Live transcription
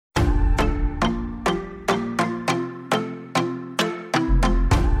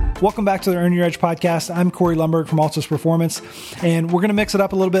Welcome back to the Earn Your Edge podcast. I'm Corey Lumberg from Altus Performance, and we're going to mix it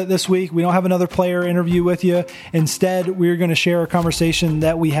up a little bit this week. We don't have another player interview with you. Instead, we're going to share a conversation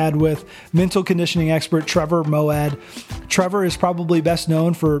that we had with mental conditioning expert Trevor Moawad. Trevor is probably best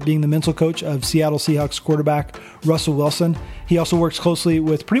known for being the mental coach of Seattle Seahawks quarterback Russell Wilson. He also works closely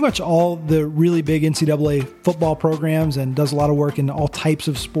with pretty much all the really big NCAA football programs and does a lot of work in all types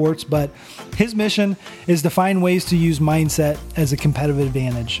of sports. But his mission is to find ways to use mindset as a competitive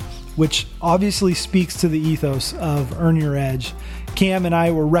advantage, which obviously speaks to the ethos of Earn Your Edge. Cam and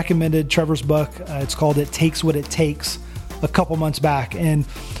I were recommended Trevor's book. It's called It Takes What It Takes a couple months back. And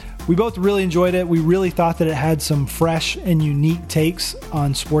we both really enjoyed it. We really thought that it had some fresh and unique takes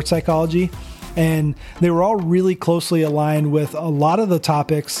on sports psychology. And they were all really closely aligned with a lot of the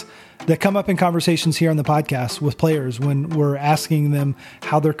topics that come up in conversations here on the podcast with players when we're asking them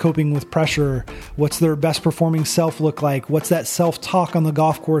how they're coping with pressure, what's their best performing self look like, what's that self-talk on the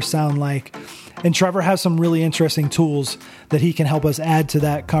golf course sound like. And Trevor has some really interesting tools that he can help us add to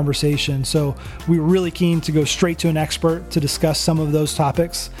that conversation. So we're really keen to go straight to an expert to discuss some of those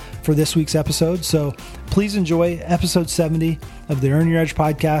topics for this week's episode. So please enjoy episode 70 of the Earn Your Edge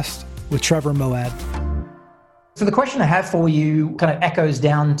podcast with Trevor Moawad. So the question I have for you kind of echoes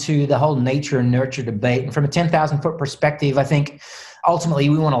down to the whole nature and nurture debate. And from a 10,000 foot perspective, I think ultimately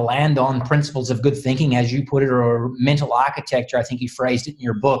we want to land on principles of good thinking, as you put it, or mental architecture, I think you phrased it in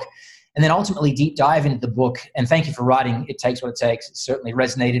your book. And then ultimately deep dive into the book. And thank you for writing It Takes What It Takes. It certainly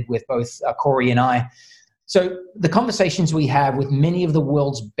resonated with both Corey and I. So the conversations we have with many of the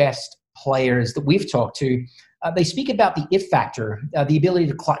world's best players that we've talked to, they speak about the it factor, the ability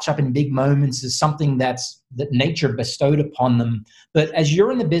to clutch up in big moments is something that nature bestowed upon them. But as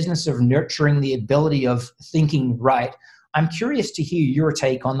you're in the business of nurturing the ability of thinking right, I'm curious to hear your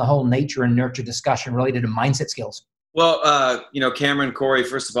take on the whole nature and nurture discussion related to mindset skills. Well, Cameron, Corey,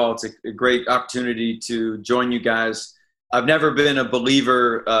 first of all, it's a great opportunity to join you guys. I've never been a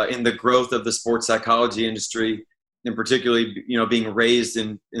believer in the growth of the sports psychology industry, and particularly, being raised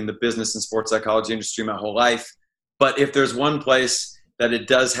in the business and sports psychology industry my whole life. But if there's one place that it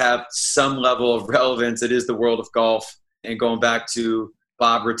does have some level of relevance, it is the world of golf. And going back to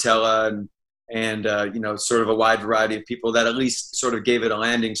Bob Rotella and sort of a wide variety of people that at least sort of gave it a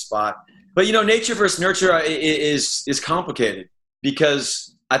landing spot. But, nature versus nurture is complicated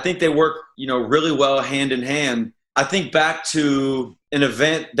because I think they work, really well hand in hand. I think back to an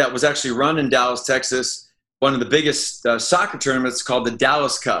event that was actually run in Dallas, Texas, one of the biggest soccer tournaments called the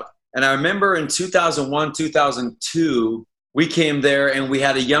Dallas Cup. And I remember in 2001, 2002, we came there and we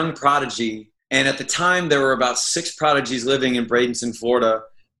had a young prodigy. And at the time, there were about 6 prodigies living in Bradenton, Florida.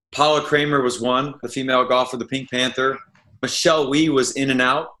 Paula Kramer was one, the female golfer, the Pink Panther. Michelle Wie was in and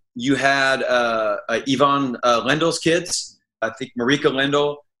out. You had Yvonne Lendl's kids, I think Marika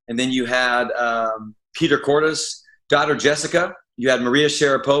Lendl. And then you had Peter Korda's daughter, Jessica. You had Maria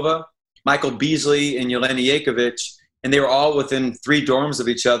Sharapova, Michael Beasley, and Yelena Yakovich. And they were all within 3 dorms of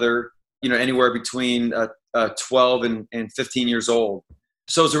each other, anywhere between 12 and 15 years old.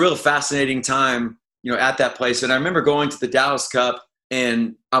 So it was a real fascinating time, at that place. And I remember going to the Dallas Cup,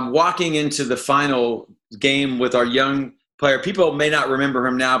 and I'm walking into the final game with our young player. People may not remember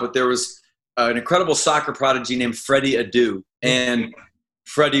him now, but there was an incredible soccer prodigy named Freddie Adu. And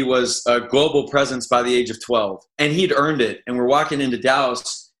Freddie was a global presence by the age of 12. And he'd earned it. And we're walking into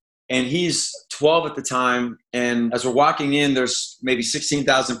Dallas, and he's 12 at the time. And as we're walking in, there's maybe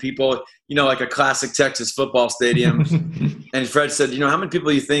 16,000 people, like a classic Texas football stadium. And Fred said, how many people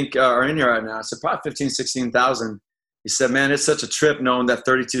do you think are in here right now? I said, probably 15, 16,000. He said, man, it's such a trip knowing that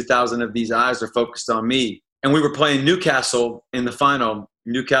 32,000 of these eyes are focused on me. And we were playing Newcastle in the final.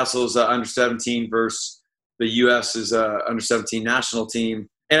 Newcastle's under 17 versus the U.S.'s under 17 national team.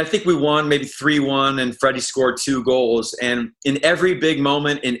 And I think we won maybe 3-1, and Freddie scored 2 goals. And in every big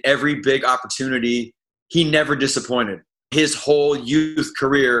moment, in every big opportunity, he never disappointed. His whole youth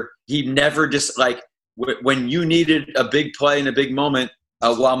career, he never when you needed a big play in a big moment,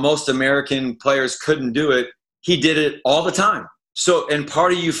 while most American players couldn't do it, he did it all the time. So, and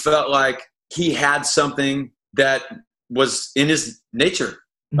part of you felt like he had something that was in his nature,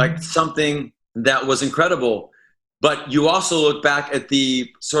 like something that was incredible. But you also look back at the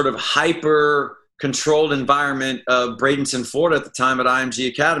sort of hyper-controlled environment of Bradenton, Florida at the time at IMG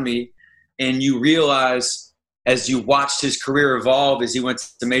Academy, and you realize as you watched his career evolve, as he went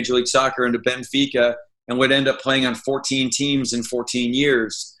to Major League Soccer and to Benfica and would end up playing on 14 teams in 14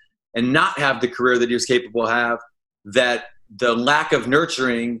 years and not have the career that he was capable of have, that the lack of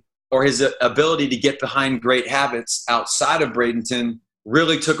nurturing or his ability to get behind great habits outside of Bradenton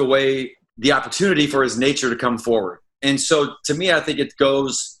really took away the opportunity for his nature to come forward. And so to me, I think it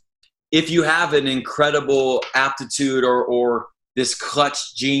goes if you have an incredible aptitude or this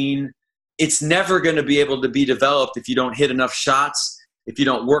clutch gene, it's never going to be able to be developed if you don't hit enough shots, if you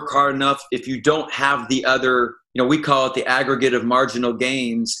don't work hard enough, if you don't have the other, we call it the aggregate of marginal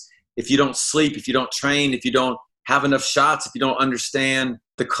gains. If you don't sleep, if you don't train, if you don't have enough shots, if you don't understand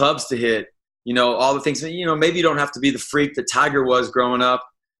the clubs to hit, all the things, maybe you don't have to be the freak that Tiger was growing up,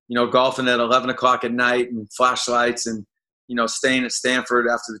 golfing at 11 o'clock at night and flashlights and, staying at Stanford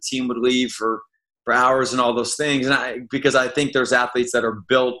after the team would leave for hours and all those things. And because I think there's athletes that are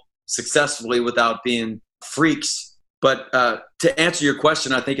built successfully without being freaks. But to answer your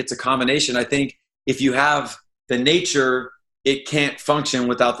question, I think it's a combination. I think if you have the nature, it can't function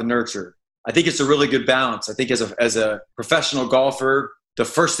without the nurture. I think it's a really good balance. I think as a professional golfer, the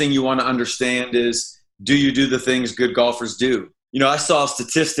first thing you want to understand is, do you do the things good golfers do? I saw a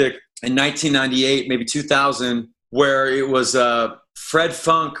statistic in 1998, maybe 2000, where it was Fred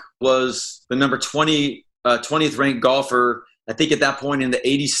Funk was the number 20th ranked golfer, I think at that point in the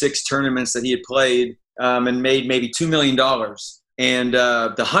 86 tournaments that he had played, and made maybe $2 million. And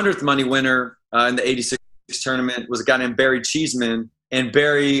the 100th money winner in the 86 tournament was a guy named Barry Cheeseman. And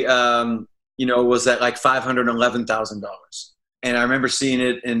Barry, was at like $511,000. And I remember seeing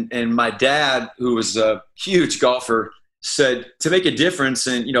it. And my dad, who was a huge golfer, said to make a difference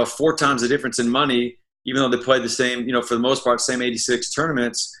in, 4 times the difference in money, even though they played the same, for the most part, same 86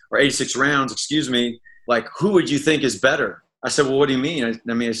 tournaments or 86 rounds, like, who would you think is better? I said, well, what do you mean?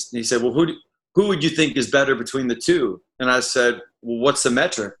 He said, well, who would you think is better between the two? And I said, well, what's the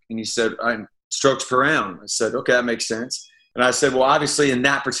metric? And he said, strokes per round. I said, okay, that makes sense. And I said, well, obviously in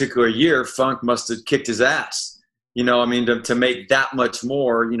that particular year, Funk must have kicked his ass, to make that much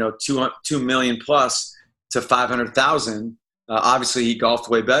more, 2 million plus to 500,000. Obviously he golfed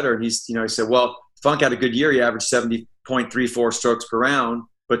way better. And he said, well, Funk had a good year. He averaged 70.34 strokes per round,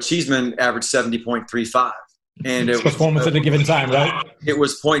 but Cheeseman averaged 70.35. And it was performance at a given time, right? It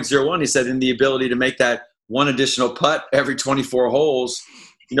was 0.01. He said, in the ability to make that one additional putt every 24 holes,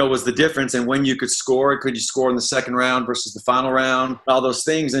 was the difference. And when you could score, could you score in the second round versus the final round, all those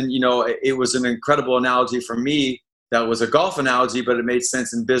things. And, it was an incredible analogy for me. That was a golf analogy, but it made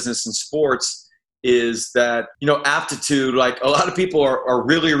sense in business and sports, is that, aptitude, like a lot of people are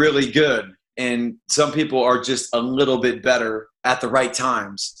really, really good. And some people are just a little bit better at the right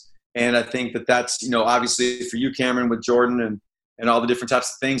times. And I think that's, obviously for you, Cameron, with Jordan and all the different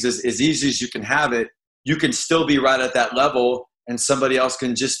types of things, as easy as you can have it, you can still be right at that level and somebody else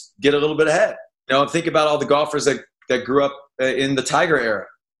can just get a little bit ahead. Think about all the golfers that grew up in the Tiger era.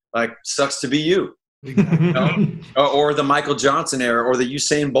 Like, sucks to be you. Or the Michael Johnson era or the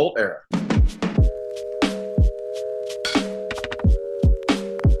Usain Bolt era.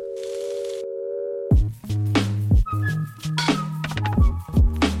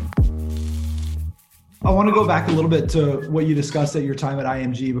 I want to go back a little bit to what you discussed at your time at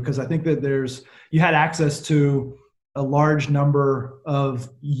IMG, because I think that you had access to a large number of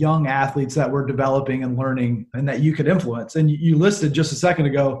young athletes that were developing and learning and that you could influence. And you listed just a second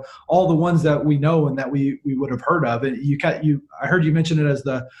ago all the ones that we know and that we would have heard of. And I heard you mention it as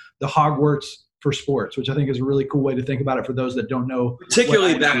the Hogwarts for sports, which I think is a really cool way to think about it for those that don't know.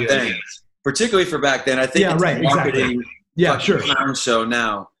 Particularly for back then. I think it's right, marketing. Exactly. Yeah, sure. Clown show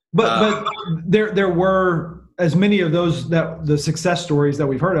now. But there were, as many of those, that the success stories that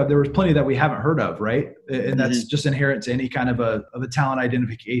we've heard of, there was plenty that we haven't heard of, right? And that's just inherent to any kind of a talent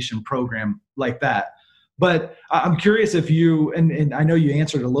identification program like that. But I'm curious if you, and I know you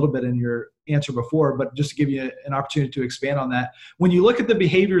answered a little bit in your answer before, but just to give you an opportunity to expand on that, when you look at the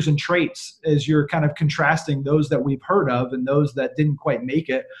behaviors and traits as you're kind of contrasting those that we've heard of and those that didn't quite make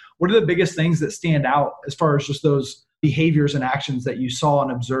it, what are the biggest things that stand out as far as just those behaviors and actions that you saw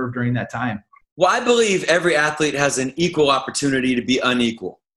and observed during that time? Well, I believe every athlete has an equal opportunity to be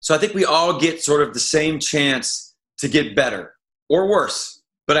unequal. So I think we all get sort of the same chance to get better or worse.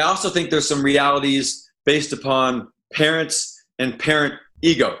 But I also think there's some realities based upon parents and parent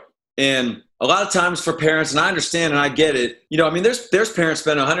ego. And a lot of times for parents, and I understand and I get it, there's parents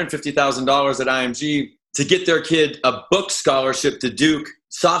spend $150,000 at IMG to get their kid a book scholarship to Duke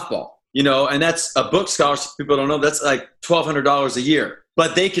softball. And that's a book scholarship. People don't know that's like $1,200 a year.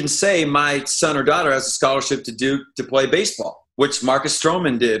 But they can say my son or daughter has a scholarship to Duke to play baseball, which Marcus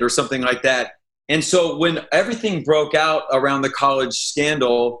Stroman did or something like that. And so when everything broke out around the college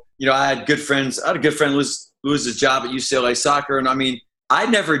scandal, I had good friends. I had a good friend lose his job at UCLA soccer. And I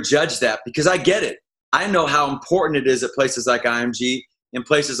never judged that because I get it. I know how important it is at places like IMG, in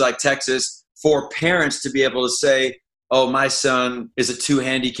places like Texas, for parents to be able to say, oh, my son is a 2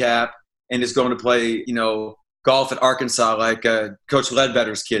 handicap and is going to play, golf at Arkansas like Coach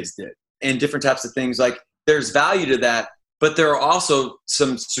Ledbetter's kids did. and different types of things. Like there's value to that, but there are also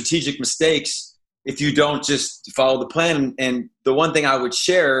some strategic mistakes if you don't just follow the plan. And the one thing I would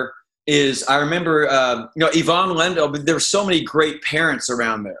share is I remember, Yvonne Lendl, there were so many great parents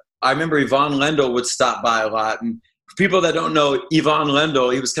around there. I remember Yvonne Lendl would stop by a lot. And for people that don't know, Yvonne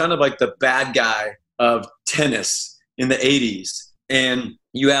Lendl, he was kind of like the bad guy of tennis in the 80s. And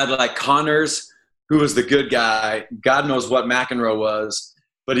you had like Connors, who was the good guy. God knows what McEnroe was.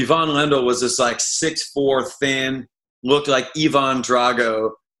 But Yvonne Lendl was this like 6'4", thin, looked like Ivan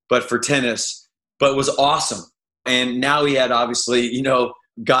Drago, but for tennis, but was awesome. And now he had obviously,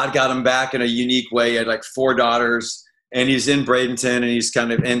 God got him back in a unique way. He had like 4 daughters, and he's in Bradenton,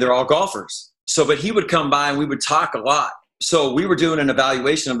 and and they're all golfers. So, but he would come by and we would talk a lot. So we were doing an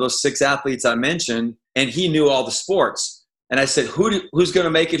evaluation of those 6 athletes I mentioned, and he knew all the sports. And I said, who's going to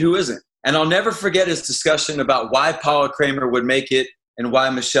make it? Who isn't? And I'll never forget his discussion about why Paula Kramer would make it and why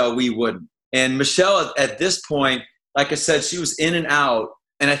Michelle Wie wouldn't. And Michelle, at this point, like I said, she was in and out.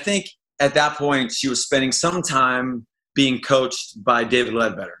 And I think at that point, she was spending some time being coached by David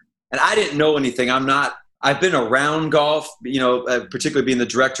Ledbetter. And I didn't know anything. I've been around golf, particularly being the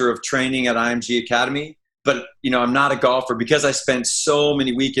director of training at IMG Academy. But, I'm not a golfer because I spent so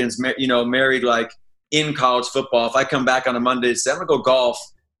many weekends, married like in college football. If I come back on a Monday and say, I'm going to go golf,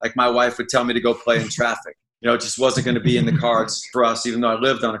 like my wife would tell me to go play in traffic. It just wasn't going to be in the cards for us, even though I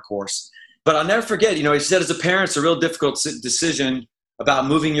lived on a course. But I'll never forget, he said as a parent, it's a real difficult decision about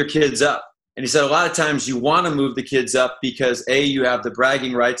moving your kids up. And he said a lot of times you want to move the kids up because A, you have the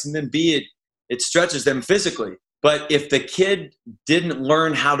bragging rights, and then B, it stretches them physically. But if the kid didn't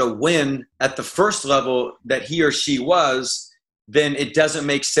learn how to win at the first level that he or she was, then it doesn't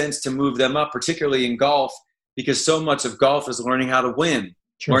make sense to move them up, particularly in golf, because so much of golf is learning how to win,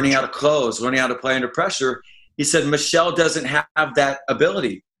 learning how to close, learning how to play under pressure. He said Michelle doesn't have that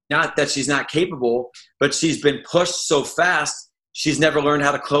ability. Not that she's not capable, but she's been pushed so fast, she's never learned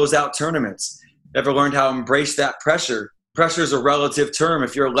how to close out tournaments, never learned how to embrace that pressure. Pressure is a relative term.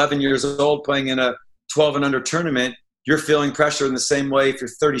 If you're 11 years old playing in a 12 and under tournament, you're feeling pressure in the same way if you're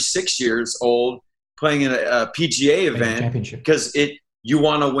 36 years old playing in a PGA event, because you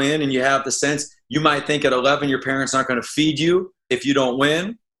want to win and you have the sense. You might think at 11 your parents aren't going to feed you if you don't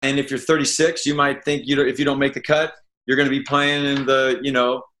win. And if you're 36, you might think if you don't make the cut, you're going to be playing in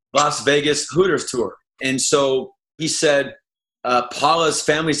the Las Vegas Hooters tour. And so he said Paula's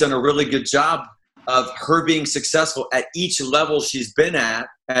family's done a really good job of her being successful at each level she's been at,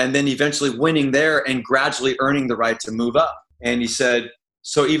 and then eventually winning there and gradually earning the right to move up. And he said,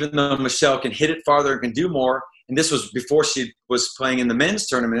 so even though Michelle can hit it farther and can do more, and this was before she was playing in the men's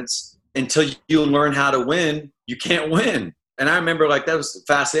tournaments, until you learn how to win, you can't win. And I remember that was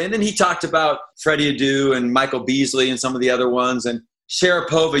fascinating. And then he talked about Freddie Adu and Michael Beasley and some of the other ones. And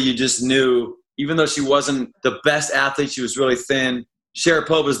Sharapova, you just knew, even though she wasn't the best athlete, she was really thin.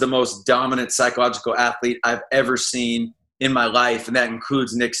 Sharapova is the most dominant psychological athlete I've ever seen in my life, and that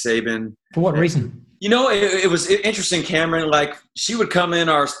includes Nick Saban. For what reason? It was interesting, Cameron. She would come in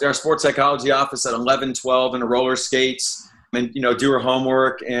our sports psychology office at 11, 12 in roller skates and, do her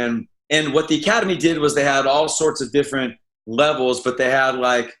homework. And what the academy did was they had all sorts of different levels, but they had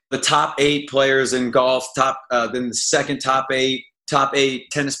the top 8 players in golf, then the second top 8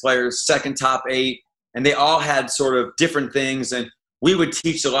 tennis players, second top 8, and they all had sort of different things. And we would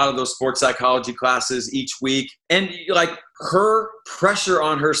teach a lot of those sports psychology classes each week. And her pressure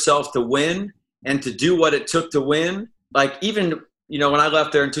on herself to win and to do what it took to win, even, when I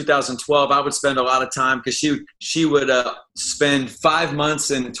left there in 2012, I would spend a lot of time because she would spend 5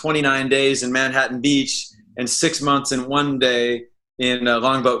 months and 29 days in Manhattan Beach and 6 months and 1 day in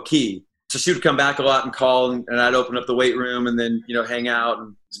Longboat Key. So she would come back a lot and call, and I'd open up the weight room and then, hang out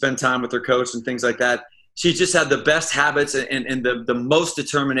and spend time with her coach and things like that. She just had the best habits and the most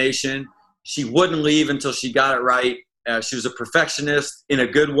determination. She wouldn't leave until she got it right. She was a perfectionist in a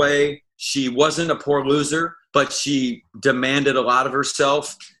good way. She wasn't a poor loser, but she demanded a lot of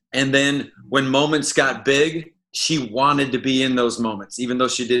herself. And then when moments got big, she wanted to be in those moments, even though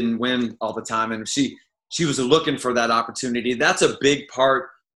she didn't win all the time. And she was looking for that opportunity. That's a big part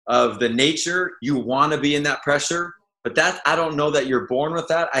of the nature. You want to be in that pressure, but I don't know that you're born with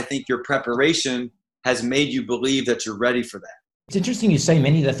that. I think your preparation has made you believe that you're ready for that. It's interesting you say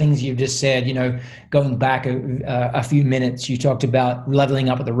many of the things you've just said, going back a few minutes, you talked about leveling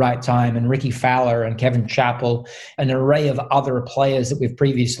up at the right time, and Ricky Fowler and Kevin Chappell, an array of other players that we've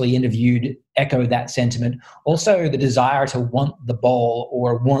previously interviewed echo that sentiment. Also, the desire to want the ball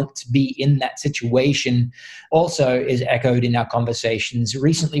or want to be in that situation also is echoed in our conversations.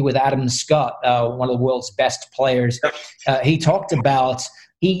 Recently with Adam Scott, one of the world's best players, he talked about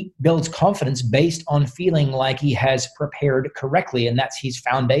he builds confidence based on feeling like he has prepared correctly. And that's his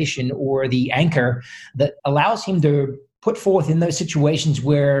foundation or the anchor that allows him to put forth in those situations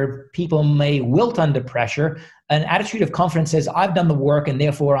where people may wilt under pressure. An attitude of confidence says, I've done the work and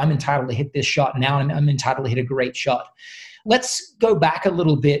therefore I'm entitled to hit this shot now, and I'm entitled to hit a great shot. Let's go back a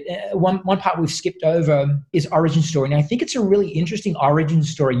little bit. One part we've skipped over is origin story. And I think it's a really interesting origin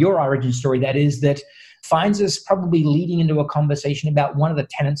story, your origin story, that is, that finds us probably leading into a conversation about one of the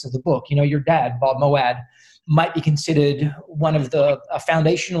tenets of the book. You know, your dad, Bob Moawad, might be considered one of the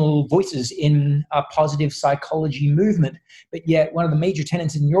foundational voices in a positive psychology movement. But yet one of the major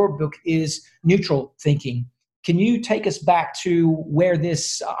tenets in your book is neutral thinking. Can you take us back to where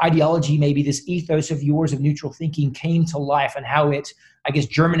this ideology, maybe this ethos of yours of neutral thinking, came to life and how it, I guess,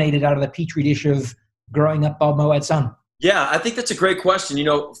 germinated out of the petri dish of growing up Bob Moawad's son? Yeah, I think that's a great question. You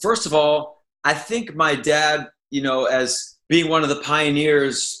know, first of all, I think my dad, you know, as being one of the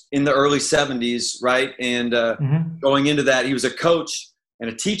pioneers in the early 70s, right? And going into that, he was a coach and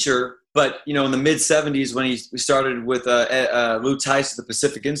a teacher. But, you know, in the mid 70s, when we started with Lou Tice at the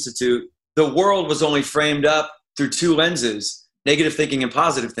Pacific Institute, the world was only framed up through two lenses, negative thinking and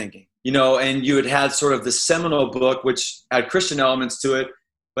positive thinking, you know, and you had sort of the seminal book, which had Christian elements to it,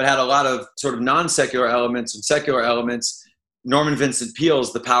 but had a lot of sort of non-secular elements and secular elements. Norman Vincent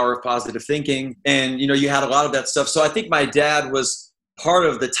Peale's The Power of Positive Thinking. And, you know, you had a lot of that stuff. So I think my dad was part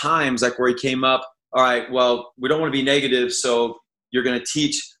of the times, like where he came up, all right, well, we don't want to be negative, so you're going to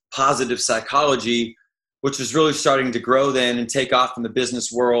teach positive psychology, which was really starting to grow then and take off in the business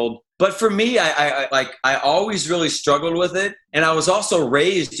world. But for me, I always really struggled with it. And I was also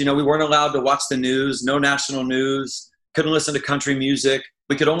raised, you know, we weren't allowed to watch the news, no national news, couldn't listen to country music.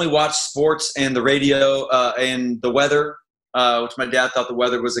 We could only watch sports and the radio and the weather, which my dad thought the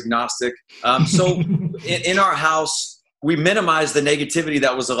weather was agnostic. So in our house, we minimized the negativity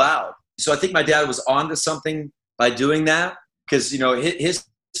that was allowed. So I think my dad was onto something by doing that, because, you know, his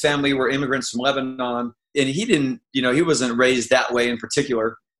family were immigrants from Lebanon, and he didn't, you know, he wasn't raised that way in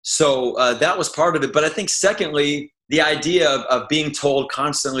particular. So that was part of it. But I think secondly, the idea of being told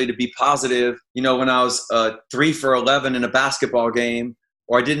constantly to be positive, you know, when I was 3 for 11 in a basketball game,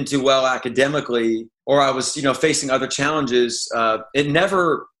 or I didn't do well academically, or I was, you know, facing other challenges,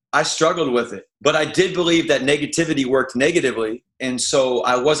 I struggled with it. But I did believe that negativity worked negatively. And so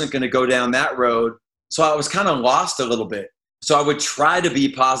I wasn't going to go down that road. So I was kind of lost a little bit. So I would try to be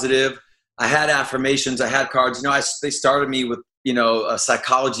positive. I had affirmations. I had cards. You know, they started me with, you know,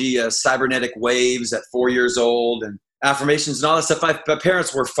 psychology, cybernetic waves at 4 years old, and affirmations and all that stuff. My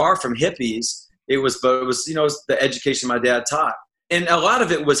parents were far from hippies. It was, you know, it was the education my dad taught. And a lot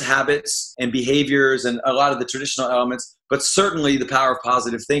of it was habits and behaviors and a lot of the traditional elements, but certainly the power of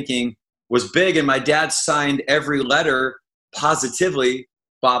positive thinking was big. And my dad signed every letter positively,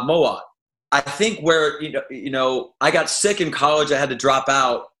 Bob Moawad. I think where, you know, I got sick in college, I had to drop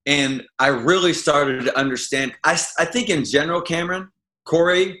out, and I really started to understand. I think in general, Cameron,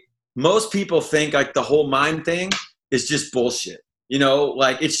 Corey, most people think like the whole mind thing is just bullshit. You know,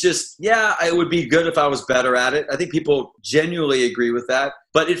 like it's just, yeah, it would be good if I was better at it. I think people genuinely agree with that,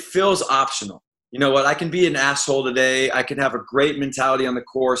 but it feels optional. You know what? I can be an asshole today. I can have a great mentality on the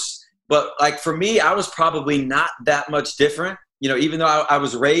course. But like for me, I was probably not that much different. You know, even though I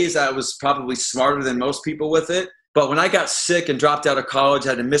was raised, I was probably smarter than most people with it. But when I got sick and dropped out of college,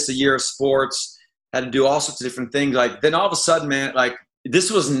 had to miss a year of sports, had to do all sorts of different things. Like then all of a sudden, man, like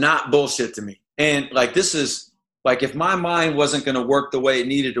this was not bullshit to me. And like this is, like if my mind wasn't going to work the way it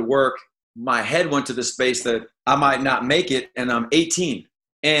needed to work, my head went to the space that I might not make it, and I'm 18.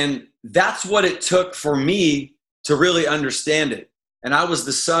 And that's what it took for me to really understand it. And I was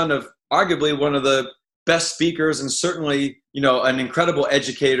the son of arguably one of the best speakers and certainly, you know, an incredible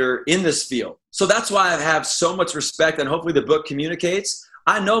educator in this field. So that's why I have so much respect, and hopefully the book communicates.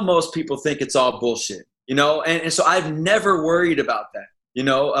 I know most people think it's all bullshit, you know, and so I've never worried about that. You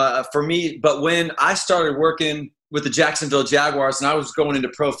know, for me, but when I started working with the Jacksonville Jaguars and I was going into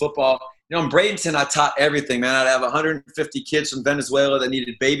pro football, you know, in Bradenton, I taught everything, man. I'd have 150 kids from Venezuela that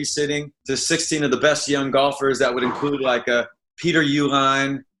needed babysitting to 16 of the best young golfers that would include like a Peter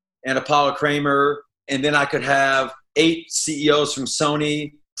Uihlein and Apollo Kramer. And then I could have 8 CEOs from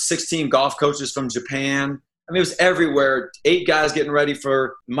Sony, 16 golf coaches from Japan. I mean, it was everywhere. 8 guys getting ready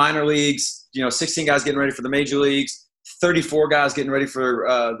for minor leagues, you know, 16 guys getting ready for the major leagues, 34 guys getting ready for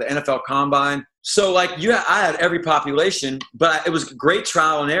the NFL Combine. So like I had every population, but it was great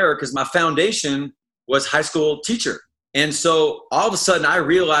trial and error because my foundation was high school teacher. And so all of a sudden I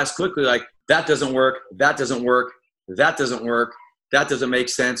realized quickly, like that doesn't work. That doesn't work. That doesn't work. That doesn't make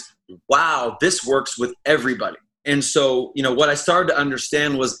sense. Wow, this works with everybody. And so, what I started to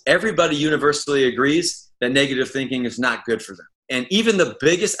understand was everybody universally agrees that negative thinking is not good for them. And even the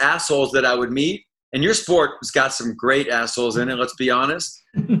biggest assholes that I would meet, and your sport has got some great assholes in it, let's be honest.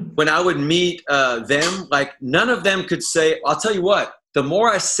 When I would meet them, like none of them could say, I'll tell you what, the more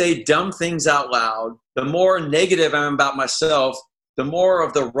I say dumb things out loud, the more negative I am about myself, the more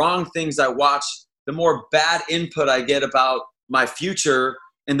of the wrong things I watch, the more bad input I get about my future,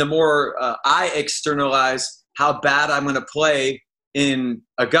 and the more I externalize how bad I'm going to play in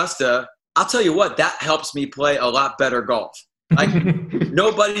Augusta. I'll tell you what, that helps me play a lot better golf. Like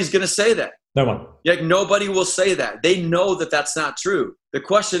nobody's going to say that. No one. Like nobody will say that. They know that that's not true. The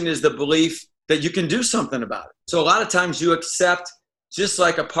question is the belief that you can do something about it. So a lot of times you accept, just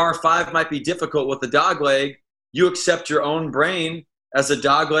like a par 5 might be difficult with a dog leg, you accept your own brain as a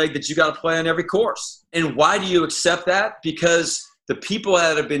dog leg that you got to play on every course. And why do you accept that? Because the people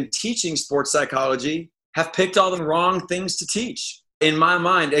that have been teaching sports psychology have picked all the wrong things to teach. In my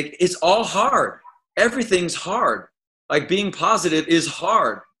mind, it's all hard. Everything's hard. Like being positive is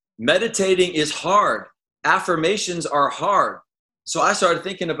hard. Meditating is hard. Affirmations are hard. So I started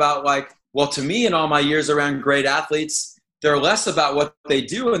thinking about to me in all my years around great athletes, they're less about what they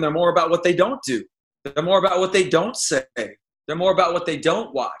do and they're more about what they don't do. They're more about what they don't say. They're more about what they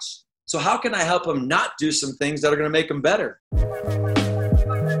don't watch. So how can I help them not do some things that are going to make them better?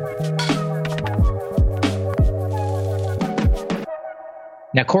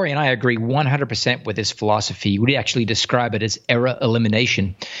 Now, Corey and I agree 100% with this philosophy. We actually describe it as error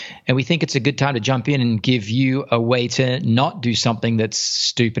elimination. And we think it's a good time to jump in and give you a way to not do something that's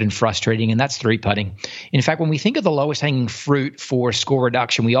stupid and frustrating, and that's three putting. In fact, when we think of the lowest hanging fruit for score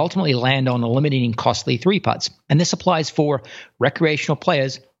reduction, we ultimately land on eliminating costly three putts. And this applies for recreational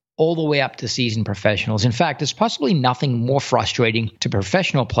players all the way up to seasoned professionals. In fact, there's possibly nothing more frustrating to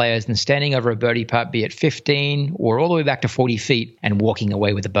professional players than standing over a birdie putt, be it 15 or all the way back to 40 feet, and walking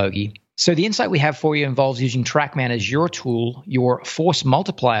away with a bogey. So the insight we have for you involves using TrackMan as your tool, your force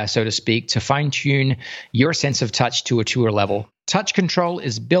multiplier, so to speak, to fine-tune your sense of touch to a truer level. Touch control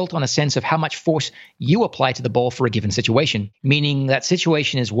is built on a sense of how much force you apply to the ball for a given situation, meaning that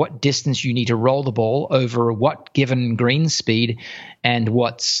situation is what distance you need to roll the ball over what given green speed and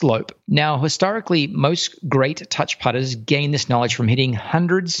what slope. Now, historically, most great touch putters gain this knowledge from hitting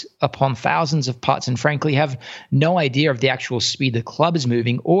hundreds upon thousands of putts and frankly have no idea of the actual speed the club is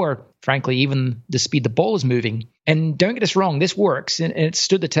moving or frankly, even the speed the ball is moving. And don't get us wrong, this works, and it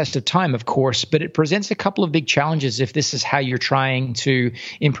stood the test of time, of course, but it presents a couple of big challenges if this is how you're trying to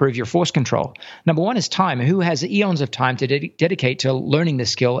improve your force control. Number one is time. Who has eons of time to dedicate to learning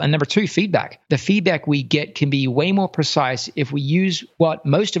this skill? And number two, feedback. The feedback we get can be way more precise if we use what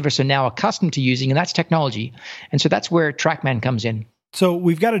most of us are now accustomed to using, and that's technology. And so that's where TrackMan comes in. So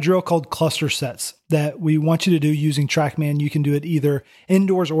we've got a drill called cluster sets that we want you to do using TrackMan. You can do it either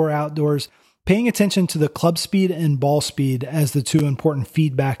indoors or outdoors, paying attention to the club speed and ball speed as the two important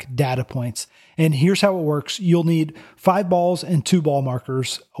feedback data points. And here's how it works. You'll need 5 balls and 2 ball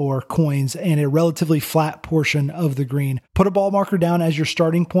markers or coins and a relatively flat portion of the green. Put a ball marker down as your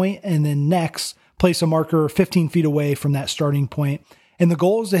starting point, and then next place a marker 15 feet away from that starting point. And the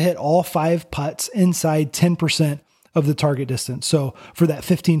goal is to hit all 5 putts inside 10% of the target distance. So for that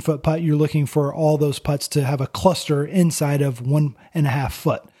 15-foot putt, you're looking for all those putts to have a cluster inside of 1.5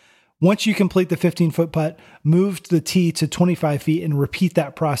 foot. Once you complete the 15-foot putt, move the tee to 25 feet and repeat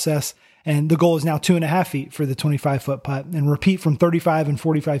that process. And the goal is now 2.5 feet for the 25-foot putt, and repeat from 35 and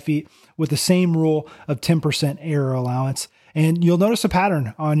 45 feet with the same rule of 10% error allowance. And you'll notice a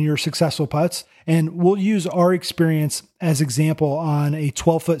pattern on your successful putts. And we'll use our experience as example on a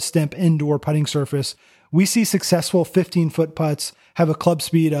 12-foot stimp indoor putting surface. We see successful 15-foot putts have a club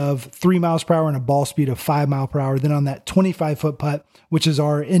speed of 3 miles per hour and a ball speed of 5 miles per hour. Then on that 25-foot putt, which is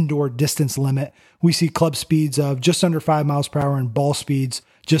our indoor distance limit, we see club speeds of just under 5 miles per hour and ball speeds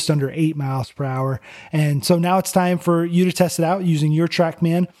just under 8 miles per hour. And so now it's time for you to test it out using your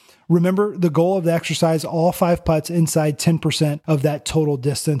TrackMan. Remember the goal of the exercise, all 5 putts inside 10% of that total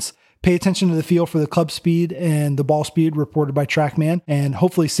distance. Pay attention to the feel for the club speed and the ball speed reported by TrackMan, and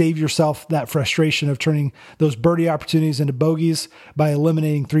hopefully save yourself that frustration of turning those birdie opportunities into bogeys by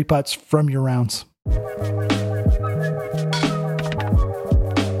eliminating 3 putts from your rounds.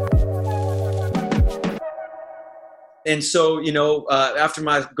 And so, after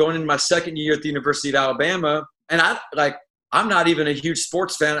going into my second year at the University of Alabama, and I'm not even a huge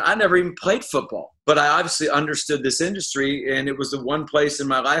sports fan. I never even played football, but I obviously understood this industry, and it was the one place in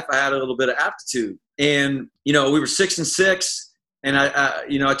my life I had a little bit of aptitude. And, we were 6-6, and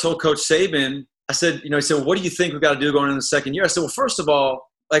I told Coach Saban, I said, he said, well, what do you think we got to do going into the second year? I said, well, first of all,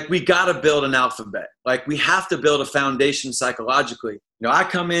 like we got to build an alphabet. Like we have to build a foundation psychologically. I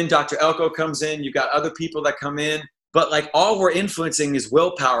come in, Dr. Elko comes in, you got other people that come in, but like all we're influencing is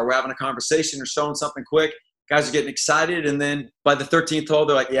willpower. We're having a conversation or showing something quick. Guys are getting excited. And then by the 13th hole,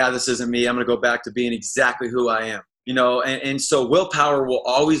 they're like, yeah, this isn't me. I'm going to go back to being exactly who I am. And so willpower will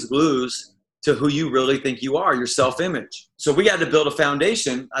always lose to who you really think you are, your self-image. So we had to build a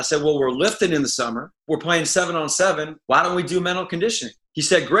foundation. I said, well, we're lifting in the summer. We're playing 7-on-7. Why don't we do mental conditioning? He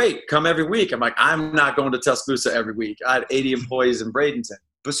said, great, come every week. I'm like, I'm not going to Tuscaloosa every week. I had 80 employees in Bradenton.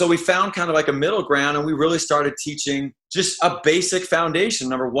 But so we found kind of like a middle ground, and we really started teaching just a basic foundation.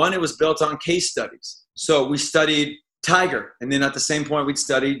 Number one, it was built on case studies. So we studied Tiger, and then at the same point, we'd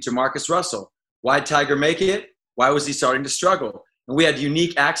studied Jamarcus Russell. Why did Tiger make it? Why was he starting to struggle? And we had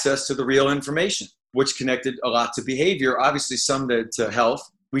unique access to the real information, which connected a lot to behavior, obviously some to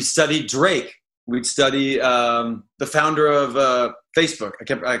health. We studied Drake. We'd study the founder of Facebook.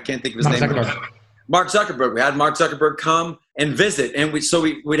 I can't think of his name. Mark Zuckerberg. We had Mark Zuckerberg come and visit. And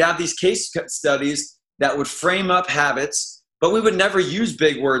we'd have these case studies that would frame up habits, but we would never use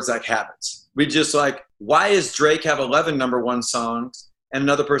big words like habits. We'd just like, why does Drake have 11 #1 songs and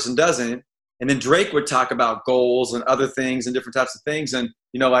another person doesn't? And then Drake would talk about goals and other things and different types of things. And,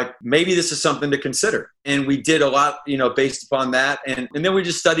 like maybe this is something to consider. And we did a lot, based upon that. And then we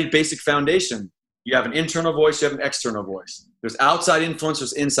just studied basic foundation. You have an internal voice, you have an external voice. There's outside influence,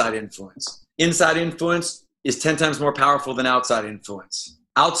 there's inside influence. Inside influence is 10 times more powerful than outside influence.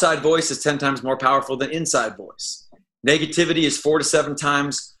 Outside voice is 10 times more powerful than inside voice. Negativity is 4 to 7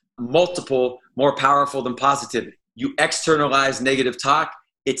 times multiple more powerful than positivity. You externalize negative talk,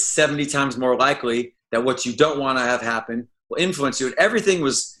 it's 70 times more likely that what you don't want to have happen will influence you. And everything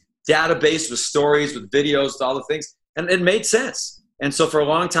was data-based with stories, with videos, with all the things. And it made sense. And so for a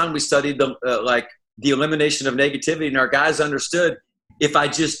long time, we studied the elimination of negativity. And our guys understood, if I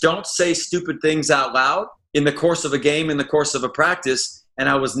just don't say stupid things out loud in the course of a game, in the course of a practice, and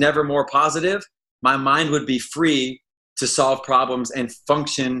I was never more positive, my mind would be free to solve problems and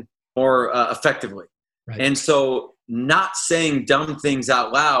function more effectively. Right. And so not saying dumb things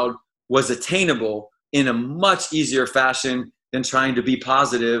out loud was attainable in a much easier fashion than trying to be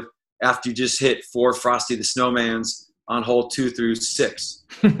positive after you just hit 4 Frosty the Snowmans on hole 2 through 6.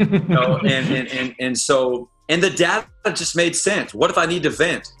 And the data just made sense. What if I need to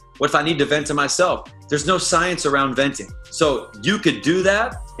vent? What if I need to vent to myself? There's no science around venting. So you could do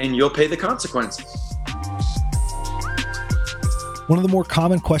that and you'll pay the consequences. One of the more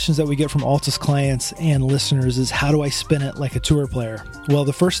common questions that we get from Altus clients and listeners is, how do I spin it like a tour player? Well,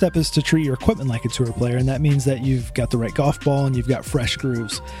 the first step is to treat your equipment like a tour player, and that means that you've got the right golf ball and you've got fresh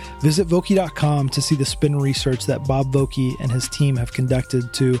grooves. Visit Vokey.com to see the spin research that Bob Vokey and his team have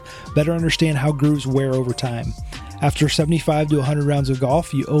conducted to better understand how grooves wear over time. After 75 to 100 rounds of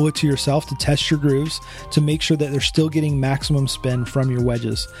golf, you owe it to yourself to test your grooves to make sure that they're still getting maximum spin from your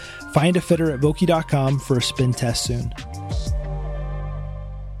wedges. Find a fitter at Vokey.com for a spin test soon.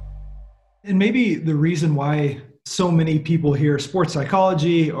 And maybe the reason why so many people hear sports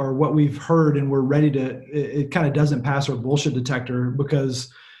psychology or what we've heard and we're ready to, it kind of doesn't pass our bullshit detector,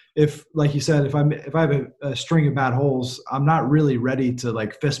 because if, like you said, if I have a string of bad holes, I'm not really ready to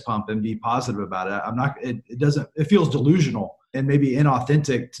like fist pump and be positive about it. It feels delusional and maybe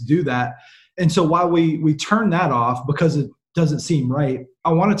inauthentic to do that. And so while we turn that off because it doesn't seem right,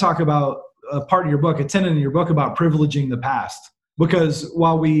 I want to talk about a part of your book, a tenet in your book about privileging the past. Because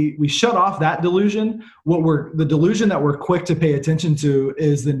while we shut off that delusion, the delusion that we're quick to pay attention to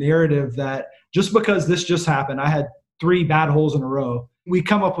is the narrative that just because this just happened, I had 3 bad holes in a row. We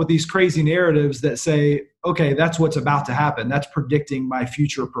come up with these crazy narratives that say, okay, that's what's about to happen. That's predicting my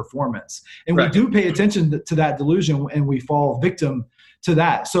future performance. And right. We do pay attention to that delusion and we fall victim to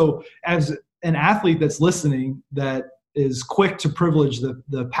that. So as an athlete that's listening that is quick to privilege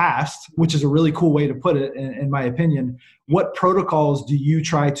the past, which is a really cool way to put it, in my opinion, what protocols do you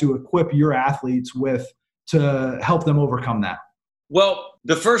try to equip your athletes with to help them overcome that? Well,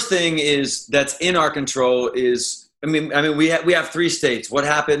 the first thing is that's in our control is, we have 3 states: what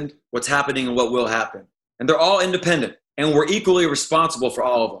happened, what's happening, and what will happen. And they're all independent, and we're equally responsible for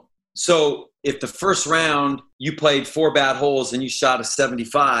all of them. So if the first round you played 4 bad holes and you shot a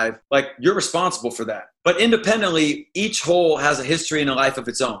 75, you're responsible for that. But independently, each hole has a history and a life of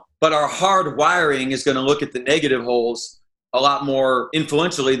its own. But our hard wiring is going to look at the negative holes a lot more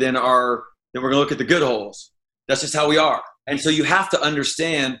influentially than we're going to look at the good holes. That's just how we are. And so you have to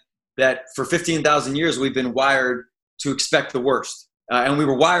understand that for 15,000 years, we've been wired to expect the worst. And we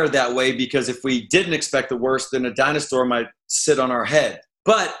were wired that way because if we didn't expect the worst, then a dinosaur might sit on our head.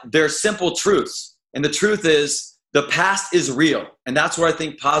 But they're simple truths. And the truth is the past is real. And that's where I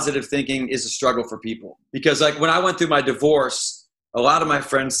think positive thinking is a struggle for people. Because like when I went through my divorce, a lot of my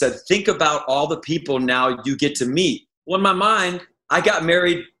friends said, think about all the people now you get to meet. Well, in my mind, I got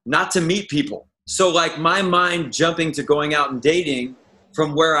married not to meet people. So like my mind jumping to going out and dating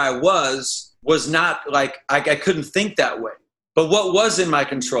from where I was not like, I couldn't think that way. But what was in my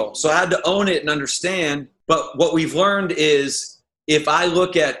control? So I had to own it and understand. But what we've learned is if I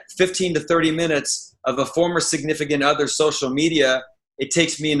look at 15 to 30 minutes of a former significant other's social media, it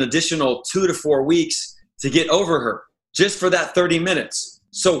takes me an additional 2 to 4 weeks to get over her just for that 30 minutes.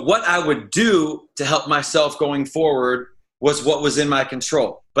 So what I would do to help myself going forward was what was in my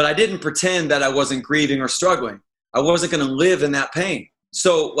control. But I didn't pretend that I wasn't grieving or struggling. I wasn't going to live in that pain.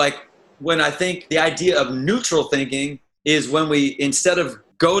 So like when I think the idea of neutral thinking is when we, instead of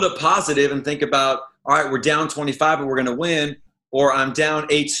go to positive and think about, all right, we're down 25, but we're going to win, or I'm down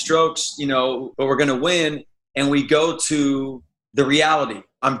 8 strokes, but we're going to win. And we go to the reality.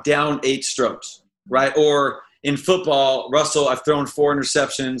 I'm down 8 strokes, right? Or in football, Russell, I've thrown 4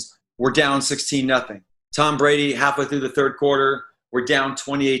 interceptions. We're down 16-0. Tom Brady, halfway through the third quarter, we're down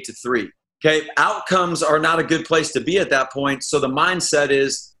 28-3. Okay. Outcomes are not a good place to be at that point. So the mindset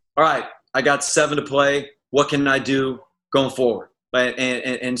is, all right, I got 7 to play. What can I do going forward?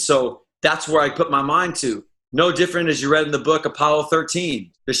 And so that's where I put my mind to. No different as you read in the book Apollo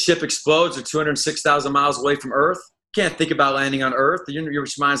 13. The ship explodes at 206,000 miles away from Earth. Can't think about landing on Earth. Your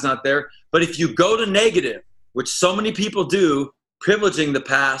mind's not there. But if you go to negative, which so many people do, privileging the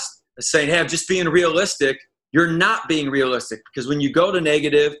past, saying, hey, I'm just being realistic, you're not being realistic. Because when you go to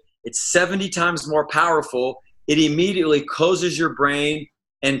negative, it's 70 times more powerful. It immediately closes your brain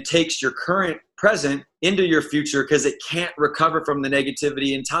and takes your current present into your future because it can't recover from the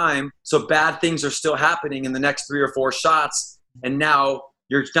negativity in time. So bad things are still happening in the next 3 or 4 shots. And now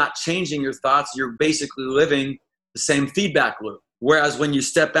you're not changing your thoughts. You're basically living the same feedback loop. Whereas when you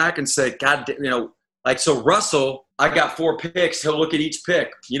step back and say, God, so Russell, I got 4 picks. He'll look at each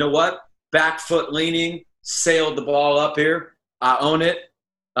pick. You know what? Back foot leaning, sailed the ball up here. I own it.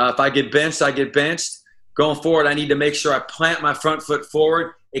 If I get benched, I get benched. Going forward, I need to make sure I plant my front foot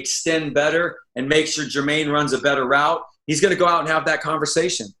forward, extend better, and make sure Jermaine runs a better route. He's going to go out and have that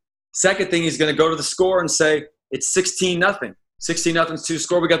conversation. Second thing, he's going to go to the score and say, it's 16-0. 16-0's 2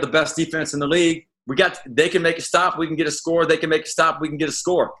 score. We got the best defense in the league. They can make a stop. We can get a score. They can make a stop. We can get a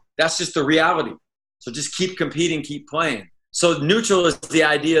score. That's just the reality. So just keep competing, keep playing. So neutral is the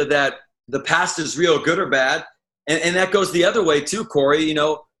idea that the past is real, good or bad. And that goes the other way too, Corey.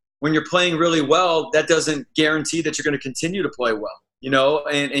 When you're playing really well, that doesn't guarantee that you're going to continue to play well.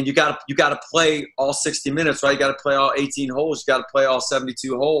 And you got to play all 60 minutes, right? You got to play all 18 holes. You got to play all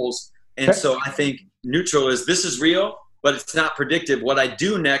 72 holes. And so I think neutral is this is real, but it's not predictive. What I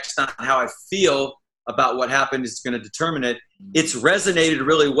do next, not how I feel about what happened, is going to determine it. It's resonated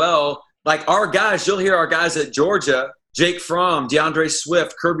really well. Like our guys, you'll hear our guys at Georgia, Jake Fromm, DeAndre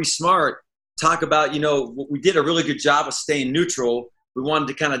Swift, Kirby Smart, talk about, we did a really good job of staying neutral. We wanted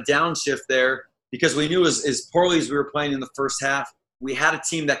to kind of downshift there because we knew as poorly as we were playing in the first half, we had a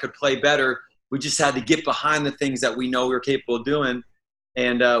team that could play better. We just had to get behind the things that we know we were capable of doing.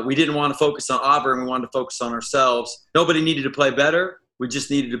 And we didn't want to focus on Auburn. We wanted to focus on ourselves. Nobody needed to play better. We just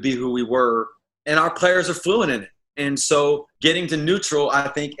needed to be who we were. And our players are fluent in it. And so getting to neutral, I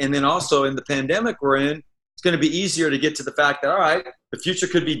think, and then also in the pandemic we're in, it's going to be easier to get to the fact that, all right, the future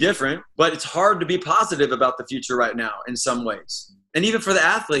could be different, but it's hard to be positive about the future right now in some ways. And even for the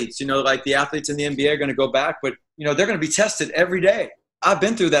athletes, like the athletes in the NBA are going to go back, but, they're going to be tested every day. I've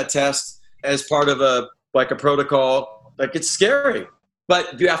been through that test as part of a protocol. Like, it's scary,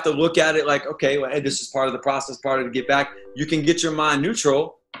 but you have to look at it like, okay, well, hey, this is part of the process, part of it to get back. You can get your mind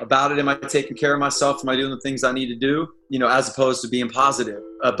neutral about it. Am I taking care of myself? Am I doing the things I need to do? As opposed to being positive.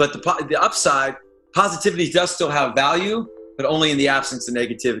 But the upside, positivity does still have value, but only in the absence of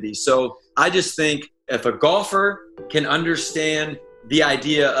negativity. So I just think if a golfer can understand the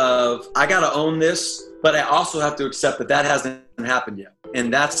idea of, I got to own this, but I also have to accept that hasn't happened yet.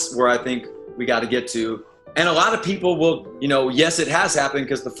 And that's where I think we got to get to. And a lot of people will, yes, it has happened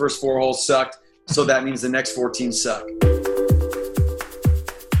because the first 4 holes sucked. So that means the next 14 suck.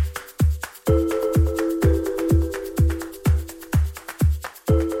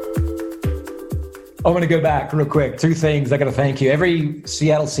 I want to go back real quick. 2 things I got to thank you. Every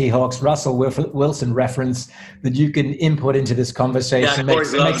Seattle Seahawks Russell Wilson reference that you can input into this conversation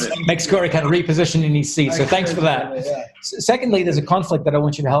makes Corey kind of reposition in his seat. So thanks for that. Yeah. Secondly, there's a conflict that I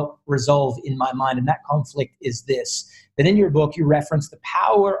want you to help resolve in my mind. And that conflict is this, that in your book, you reference the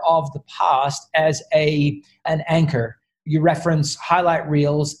power of the past as an anchor. You reference highlight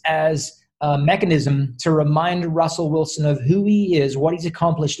reels as mechanism to remind Russell Wilson of who he is, what he's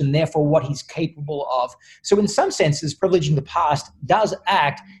accomplished, and therefore what he's capable of. So in some senses, privileging the past does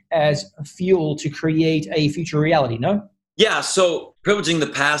act as fuel to create a future reality, no? Yeah, so privileging the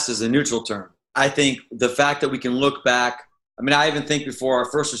past is a neutral term. I think the fact that we can look back, I even think before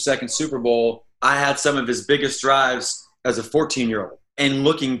our first or second Super Bowl, I had some of his biggest drives as a 14-year-old. And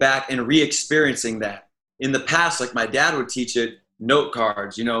looking back and re-experiencing that. In the past, like my dad would teach it, note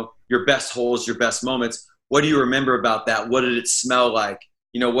cards, your best holes, your best moments. What do you remember about that? What did it smell like?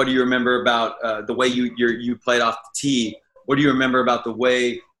 What do you remember about the way you played off the tee? What do you remember about the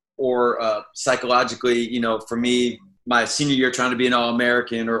way, or psychologically, for me, my senior year trying to be an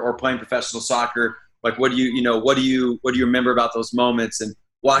All-American or playing professional soccer, like what do you remember about those moments and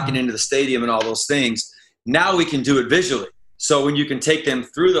walking into the stadium and all those things? Now we can do it visually. So when you can take them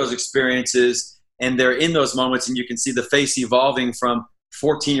through those experiences and they're in those moments and you can see the face evolving from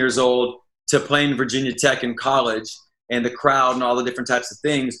 14 years old to playing Virginia Tech in college and the crowd and all the different types of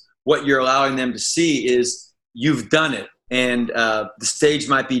things, what you're allowing them to see is you've done it. And the stage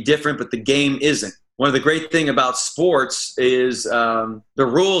might be different, but the game isn't. One of the great things about sports is the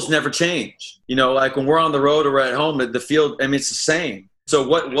rules never change. Like when we're on the road or we're at home, the field, it's the same. So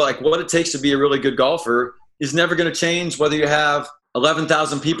what it takes to be a really good golfer is never going to change whether you have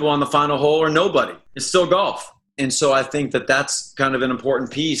 11,000 people on the final hole or nobody. It's still golf. And so I think that that's kind of an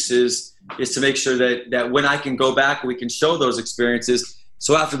important piece is to make sure that when I can go back, we can show those experiences.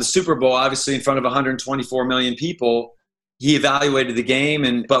 So after the Super Bowl, obviously in front of 124 million people, he evaluated the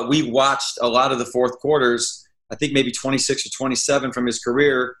game, but we watched a lot of the fourth quarters, I think maybe 26 or 27 from his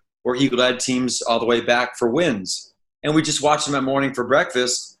career, where he led teams all the way back for wins. And we just watched him that morning for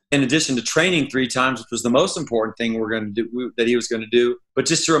breakfast, in addition to training 3 times, which was the most important thing that he was going to do, but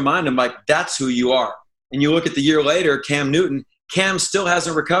just to remind him, like, that's who you are. And you look at the year later, Cam Newton, Cam still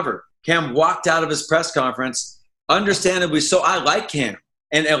hasn't recovered. Cam walked out of his press conference, understandably so. I like Cam.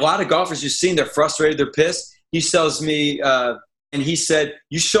 And a lot of golfers you've seen, they're frustrated, they're pissed. He tells me, and he said,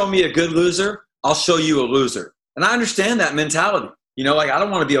 you show me a good loser, I'll show you a loser. And I understand that mentality. I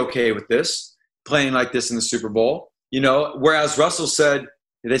don't want to be okay with this, playing like this in the Super Bowl. Whereas Russell said,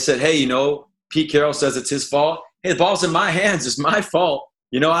 they said, hey, Pete Carroll says it's his fault. Hey, the ball's in my hands. It's my fault.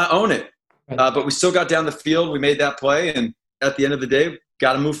 I own it. But we still got down the field. We made that play. And at the end of the day,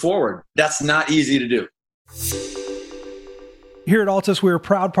 got to move forward. That's not easy to do. Here at Altus, we are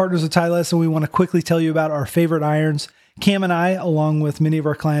proud partners of Titleist, and we want to quickly tell you about our favorite irons. Cam and I, along with many of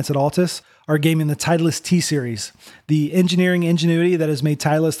our clients at Altus, are gaming the Titleist T-Series, the engineering ingenuity that has made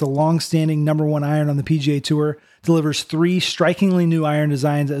Titleist the long-standing #1 iron on the PGA Tour, delivers 3 strikingly new iron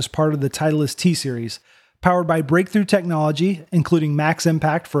designs as part of the Titleist T-Series. Powered by breakthrough technology, including Max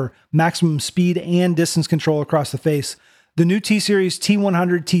Impact for maximum speed and distance control across the face, the new T-Series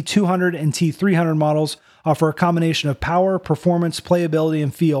T100, T200, and T300 models offer a combination of power, performance, playability,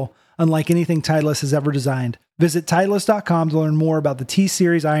 and feel, unlike anything Titleist has ever designed. Visit Titleist.com to learn more about the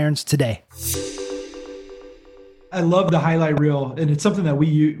T-Series irons today. I love the highlight reel, and it's something that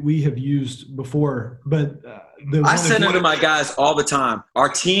we have used before. But I send it to my guys all the time. Our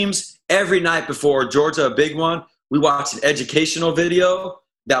teams, every night before Georgia, a big one, we watch an educational video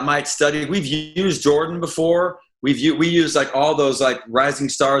that might study. We've used Jordan before. We use like all those like rising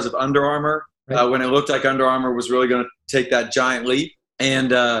stars of Under Armour when it looked like Under Armour was really going to take that giant leap,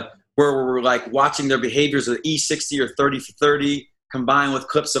 and where we're like watching their behaviors of E60 or 30 for 30 combined with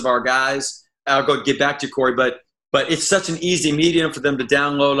clips of our guys. I'll go get back to you, Corey, but it's such an easy medium for them to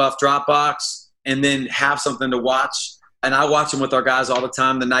download off Dropbox and then have something to watch. And I watch them with our guys all the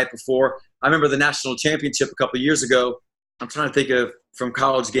time the night before. I remember the national championship a couple of years ago. I'm trying to think of from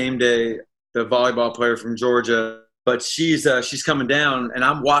College Game Day, the volleyball player from Georgia, but she's coming down, and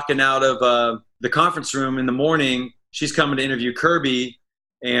I'm walking out of the conference room in the morning. She's coming to interview Kirby,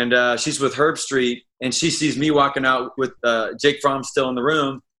 and she's with Herb Street, and she sees me walking out with Jake Fromm still in the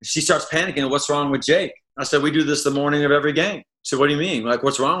room. She starts panicking. What's wrong with Jake? I said, we do this the morning of every game. She said, what do you mean? Like,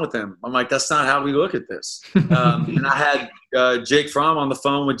 what's wrong with him? I'm like, that's not how we look at this. And I had Jake Fromm on the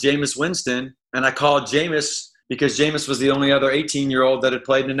phone with Jameis Winston, and I called Jameis because Jameis was the only other 18-year-old that had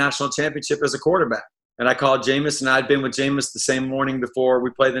played in a national championship as a quarterback. And I called Jameis, and I'd been with Jameis the same morning before we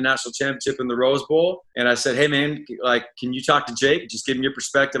played the national championship in the Rose Bowl. And I said, hey, man, like, can you talk to Jake? Just give him your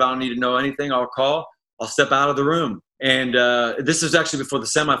perspective. I don't need to know anything. I'll step out of the room. And this is actually before the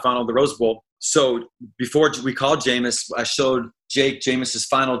semifinal of the Rose Bowl. So before we called Jameis, I showed Jake Jameis's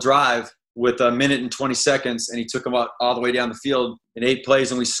final drive with 1 minute and 20 seconds, and he took him all the way down the field in 8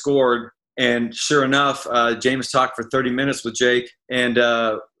 plays, and we scored. And sure enough, Jameis talked for 30 minutes with Jake, and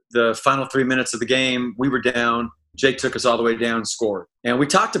the final 3 minutes of the game, we were down. Jake took us all the way down and scored. And we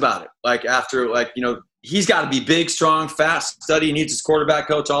talked about it. Like after, like, you know, he's got to be big, strong, fast, study, he needs his quarterback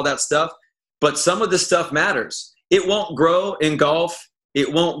coach, all that stuff. But some of this stuff matters. It won't grow in golf.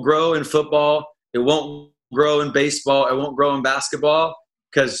 It won't grow in football. It won't grow in baseball. It won't grow in basketball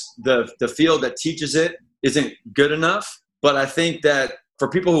because the field that teaches it isn't good enough. But I think that for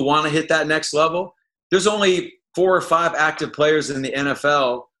people who want to hit that next level, there's only 4 or 5 active players in the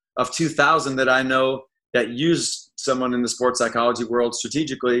NFL of 2,000 that I know that use someone in the sports psychology world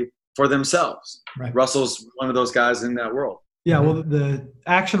strategically for themselves. Right. Russell's one of those guys in that world. Yeah, well, the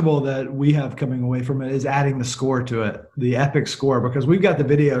actionable that we have coming away from it is adding the score to it, the epic score, because we've got the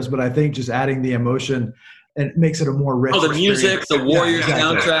videos, but I think just adding the emotion, it makes it a more rich the music, the Warriors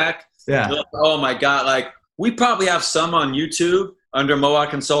soundtrack. Yeah. Oh, my God. Like, we probably have some on YouTube under Mohawk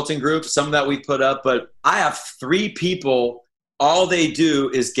Consulting Group, some that we put up, but I have 3 people, all they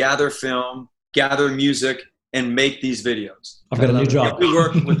do is gather film, gather music, and make these videos. I've got a new job. We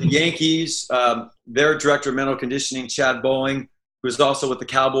work with the Yankees, their director of mental conditioning, Chad Bowling, who's also with the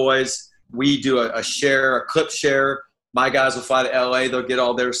Cowboys. We do a clip share. My guys will fly to LA. They'll get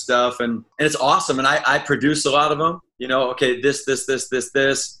all their stuff. And it's awesome. And I produce a lot of them, you know, okay, this.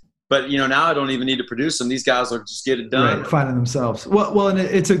 But, you know, now I don't even need to produce them. These guys will just get it done. Right, finding themselves. Well, and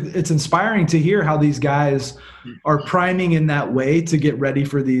it's inspiring to hear how these guys are priming in that way to get ready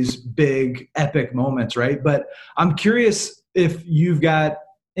for these big, epic moments, right? But I'm curious if you've got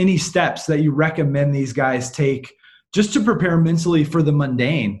any steps that you recommend these guys take just to prepare mentally for the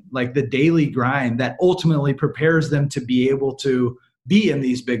mundane, like the daily grind that ultimately prepares them to be able to be in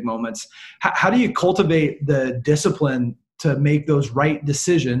these big moments. How do you cultivate the discipline to make those right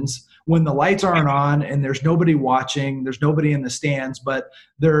decisions when the lights aren't on and there's nobody watching, there's nobody in the stands, but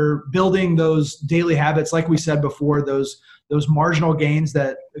they're building those daily habits, like we said before, those marginal gains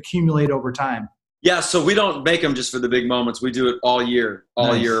that accumulate over time? Yeah, so we don't make them just for the big moments. We do it all year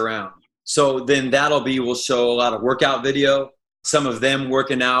round. So then we'll show a lot of workout video, some of them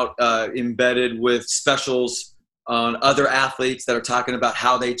working out embedded with specials on other athletes that are talking about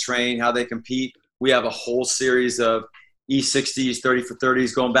how they train, how they compete. We have a whole series of E60s, 30 for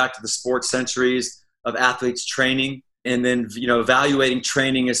 30s, going back to the sports centuries of athletes training. And then, you know, evaluating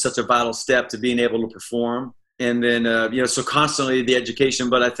training is such a vital step to being able to perform. And then, so constantly the education.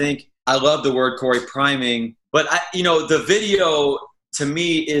 But I think I love the word, Corey, priming. But, the video to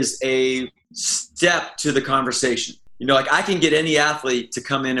me is a step to the conversation. You know, like I can get any athlete to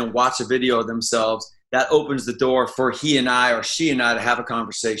come in and watch a video of themselves. That opens the door for he and I or she and I to have a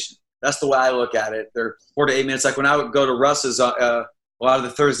conversation. That's the way I look at it. They're 4 to 8 minutes. Like when I would go to Russ's, a lot of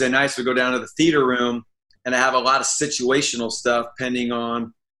the Thursday nights, we go down to the theater room and I have a lot of situational stuff depending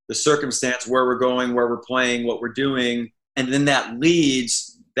on the circumstance, where we're going, where we're playing, what we're doing. And then that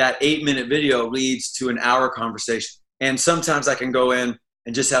 8-minute video leads to an hour conversation. And sometimes I can go in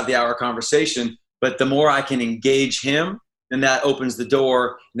and just have the hour conversation, but the more I can engage him, then that opens the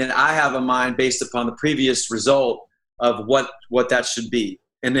door. And then I have a mind based upon the previous result of what that should be.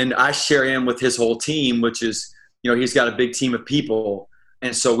 And then I share him with his whole team, which is, you know, he's got a big team of people.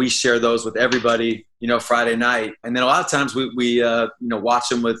 And so we share those with everybody, you know, Friday night. And then a lot of times we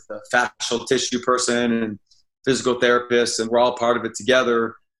watch him with a fascial tissue person and physical therapist, and we're all part of it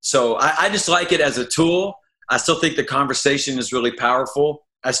together. So I just like it as a tool. I still think the conversation is really powerful.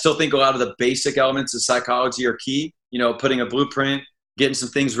 I still think a lot of the basic elements of psychology are key. You know, putting a blueprint, getting some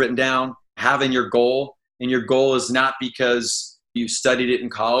things written down, having your goal. And your goal is not because you studied it in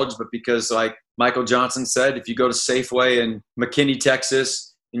college, but because, like Michael Johnson said, if you go to Safeway in McKinney,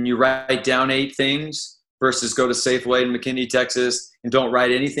 Texas, and you write down 8 things versus go to Safeway in McKinney, Texas, and don't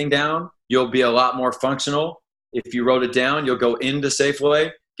write anything down, you'll be a lot more functional. If you wrote it down, you'll go into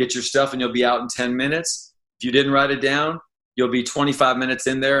Safeway, get your stuff, and you'll be out in 10 minutes. If you didn't write it down, you'll be 25 minutes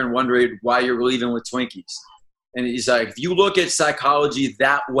in there and wondering why you're leaving with Twinkies. And he's like, if you look at psychology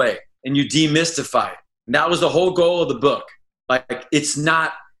that way and you demystify it, and that was the whole goal of the book. Like, it's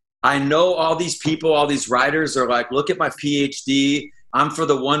not, I know all these people, all these writers are like, look at my PhD. I'm for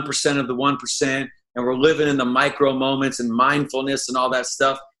the 1% of the 1%. And we're living in the micro moments and mindfulness and all that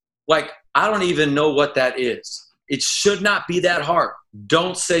stuff. Like, I don't even know what that is. It should not be that hard.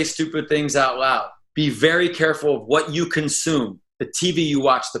 Don't say stupid things out loud. Be very careful of what you consume, the TV you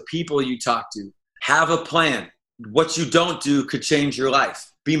watch, the people you talk to. Have a plan. What you don't do could change your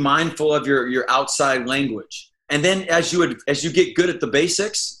life. Be mindful of your outside language. And then as you get good at the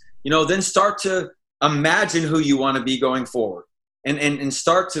basics, you know, then start to imagine who you want to be going forward, and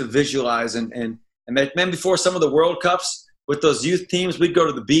start to visualize. And then before some of the World Cups with those youth teams, we'd go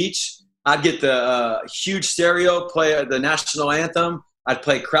to the beach. I'd get the huge stereo, play the national anthem, I'd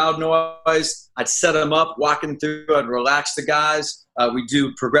play crowd noise. I'd set them up, walking through. I'd relax the guys. We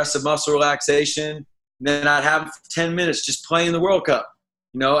do progressive muscle relaxation. And then I'd have 10 minutes just playing the World Cup,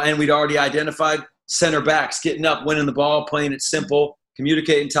 and we'd already identified center backs, getting up, winning the ball, playing it simple,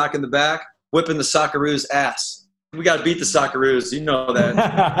 communicating, talking the back, whipping the Socceroos' ass. We got to beat the Socceroos. You know that.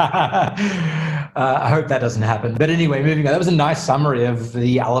 I hope that doesn't happen. But anyway, moving on. That was a nice summary of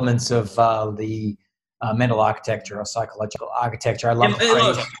the elements of the mental architecture or psychological architecture. I love the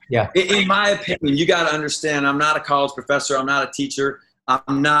phrase. Yeah. In my opinion, you got to understand, I'm not a college professor. I'm not a teacher.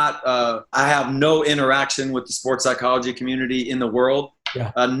 I'm not, I have no interaction with the sports psychology community in the world.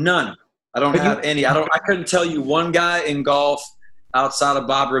 Yeah. None. I don't have any. I couldn't tell you one guy in golf outside of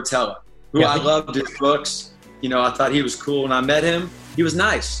Bob Rotella, who I loved his books. I thought he was cool when I met him. He was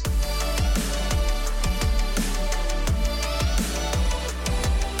nice.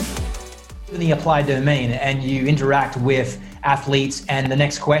 In the applied domain, and you interact with athletes, and the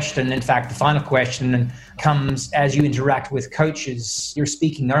next question, in fact, the final question, comes as you interact with coaches. You're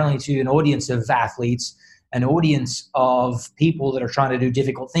speaking not only to an audience of athletes, an audience of people that are trying to do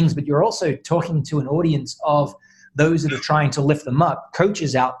difficult things, but you're also talking to an audience of those that are trying to lift them up,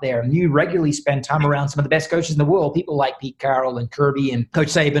 coaches out there. And you regularly spend time around some of the best coaches in the world, people like Pete Carroll and Kirby and Coach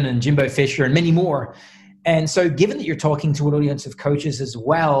Saban and Jimbo Fisher and many more. And so given that you're talking to an audience of coaches as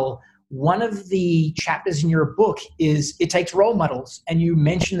well, one of the chapters in your book is It Takes Role Models. And you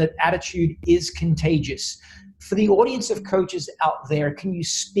mentioned that attitude is contagious. For the audience of coaches out there, can you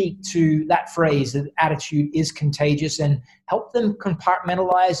speak to that phrase, that attitude is contagious, and help them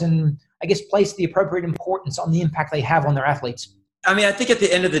compartmentalize and, I guess, place the appropriate importance on the impact they have on their athletes? I mean, I think at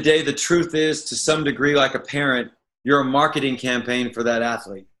the end of the day, the truth is, to some degree, like a parent, you're a marketing campaign for that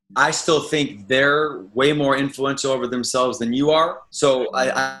athlete. I still think they're way more influential over themselves than you are. So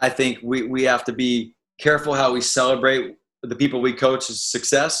I think we have to be careful how we celebrate the people we coach's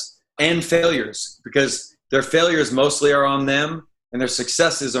success and failures, because their failures mostly are on them and their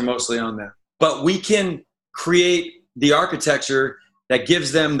successes are mostly on them. But we can create the architecture that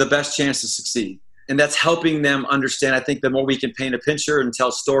gives them the best chance to succeed. And that's helping them understand. I think the more we can paint a picture and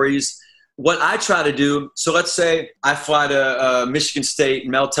tell stories. What I try to do, so let's say I fly to Michigan State,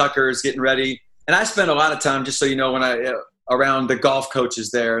 Mel Tucker is getting ready. And I spend a lot of time, just so you know, around the golf coaches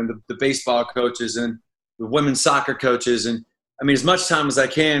there and the baseball coaches and the women's soccer coaches. And I mean, as much time as I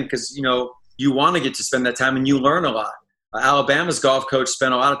can, because, you want to get to spend that time and you learn a lot. Alabama's golf coach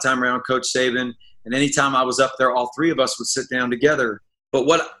spent a lot of time around Coach Saban. And anytime I was up there, all three of us would sit down together. But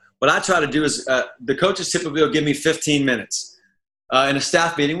what I try to do is the coaches typically will give me 15 minutes in a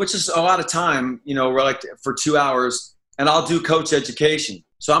staff meeting, which is a lot of time, we're like for 2 hours, and I'll do coach education.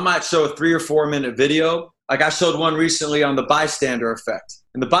 So I might show a 3 or 4 minute video. Like I showed one recently on the bystander effect.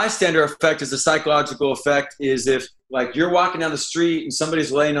 And the bystander effect is the psychological effect is if like you're walking down the street and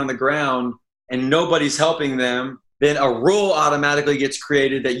somebody's laying on the ground and nobody's helping them, then a rule automatically gets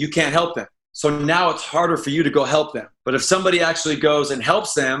created that you can't help them. So now it's harder for you to go help them. But if somebody actually goes and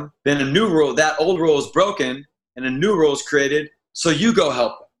helps them, then a new rule, that old rule is broken and a new rule is created. So you go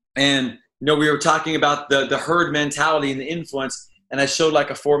help them. And, we were talking about the herd mentality and the influence. And I showed like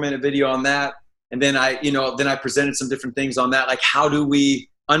a 4-minute video on that. And then I presented some different things on that. Like, how do we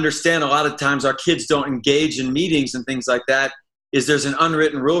understand a lot of times our kids don't engage in meetings and things like that, is there's an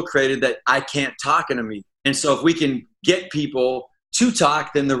unwritten rule created that I can't talk in a meeting. And so if we can get people to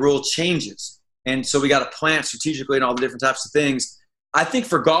talk, then the rule changes. And so we got to plant strategically and all the different types of things. I think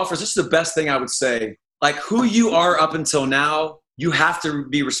for golfers, this is the best thing I would say. Like who you are up until now, you have to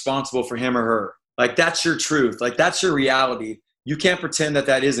be responsible for him or her. Like that's your truth. Like that's your reality. You can't pretend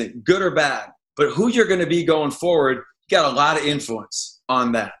that isn't good or bad. But who you're going to be going forward, you got a lot of influence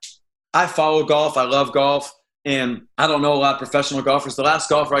on that. I follow golf. I love golf. And I don't know a lot of professional golfers. The last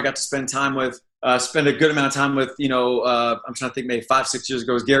golfer I got to spend time with, spend a good amount of time with, I'm trying to think, maybe 5-6 years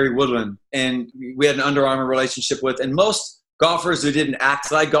ago, was Gary Woodland. And we had an Under Armour relationship with. And most golfers who didn't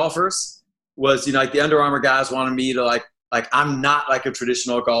act like golfers was, like the Under Armour guys wanted me to like I'm not like a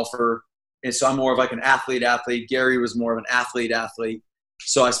traditional golfer. And so I'm more of like an athlete. Gary was more of an athlete.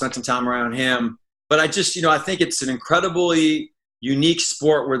 So I spent some time around him. But I just, I think it's an incredibly unique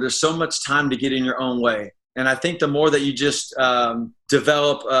sport where there's so much time to get in your own way. And I think the more that you just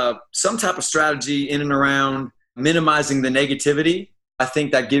develop some type of strategy in and around minimizing the negativity, I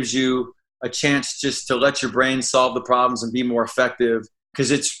think that gives you a chance just to let your brain solve the problems and be more effective.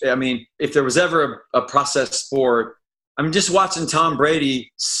 Because if there was ever a process sport, just watching Tom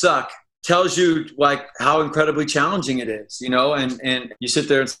Brady suck tells you like how incredibly challenging it is, and you sit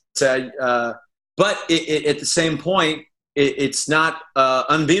there and say, but at the same point, it's not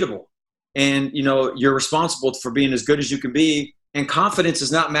unbeatable. And, you're responsible for being as good as you can be. And confidence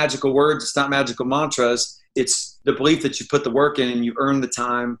is not magical words. It's not magical mantras. It's the belief that you put the work in and you earn the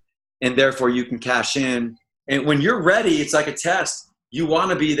time, and therefore you can cash in. And when you're ready, it's like a test. You want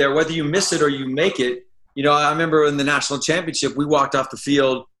to be there, whether you miss it or you make it. You know, I remember in the national championship, we walked off the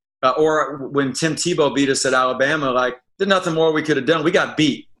field, or when Tim Tebow beat us at Alabama, like, there's nothing more we could have done. We got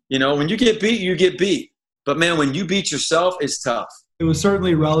beat. You know, when you get beat, you get beat. But man, when you beat yourself, it's tough. It was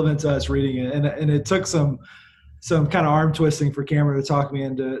certainly relevant to us reading it, and it took some kind of arm twisting for Cameron to talk me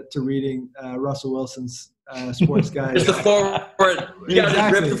into reading Russell Wilson's Sports Guide. It's the forward. You got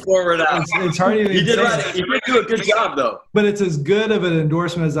to rip the forward out. It's hard to even You did right. You did do a good job, though. But it's as good of an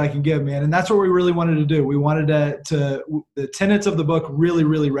endorsement as I can give, man. And that's what we really wanted to do. We wanted to the tenets of the book really,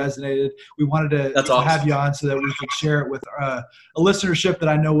 really resonated. We wanted to have you on so that we could share it with a listenership that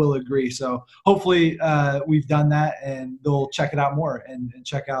I know will agree. So hopefully we've done that, and they'll check it out more and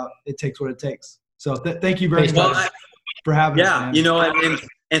check out It Takes What It Takes. So thank you very much for having us. Man. You know,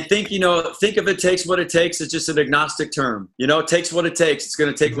 and think of It Takes What It Takes as just an agnostic term. You know, it takes what it takes. It's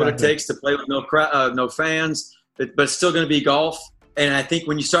going to take what it takes to play with no fans, but it's still going to be golf. And I think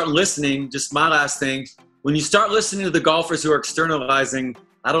when you start listening, just my last thing, when you start listening to the golfers who are externalizing,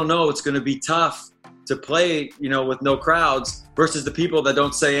 I don't know, it's going to be tough to play, you know, with no crowds versus the people that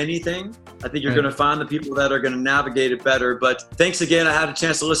don't say anything. I think you're going to find the people that are going to navigate it better. But thanks again. I had a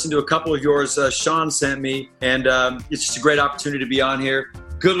chance to listen to a couple of yours Sean sent me, and it's just a great opportunity to be on here.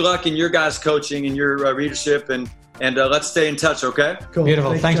 Good luck in your guys' coaching and your readership, and let's stay in touch, okay? Cool.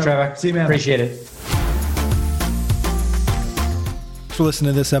 Beautiful. Thanks, Trevor. See you, man. Appreciate it. Thanks for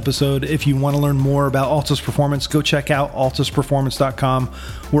listening to this episode. If you want to learn more about Altus Performance, go check out altusperformance.com.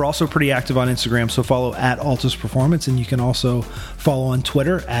 We're also pretty active on Instagram, so follow at Altus Performance, and you can also follow on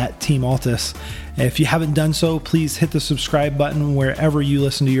Twitter at Team Altus. If you haven't done so, please hit the subscribe button wherever you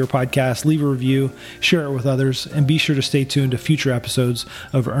listen to your podcast, leave a review, share it with others, and be sure to stay tuned to future episodes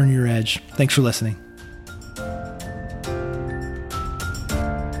of Earn Your Edge. Thanks for listening.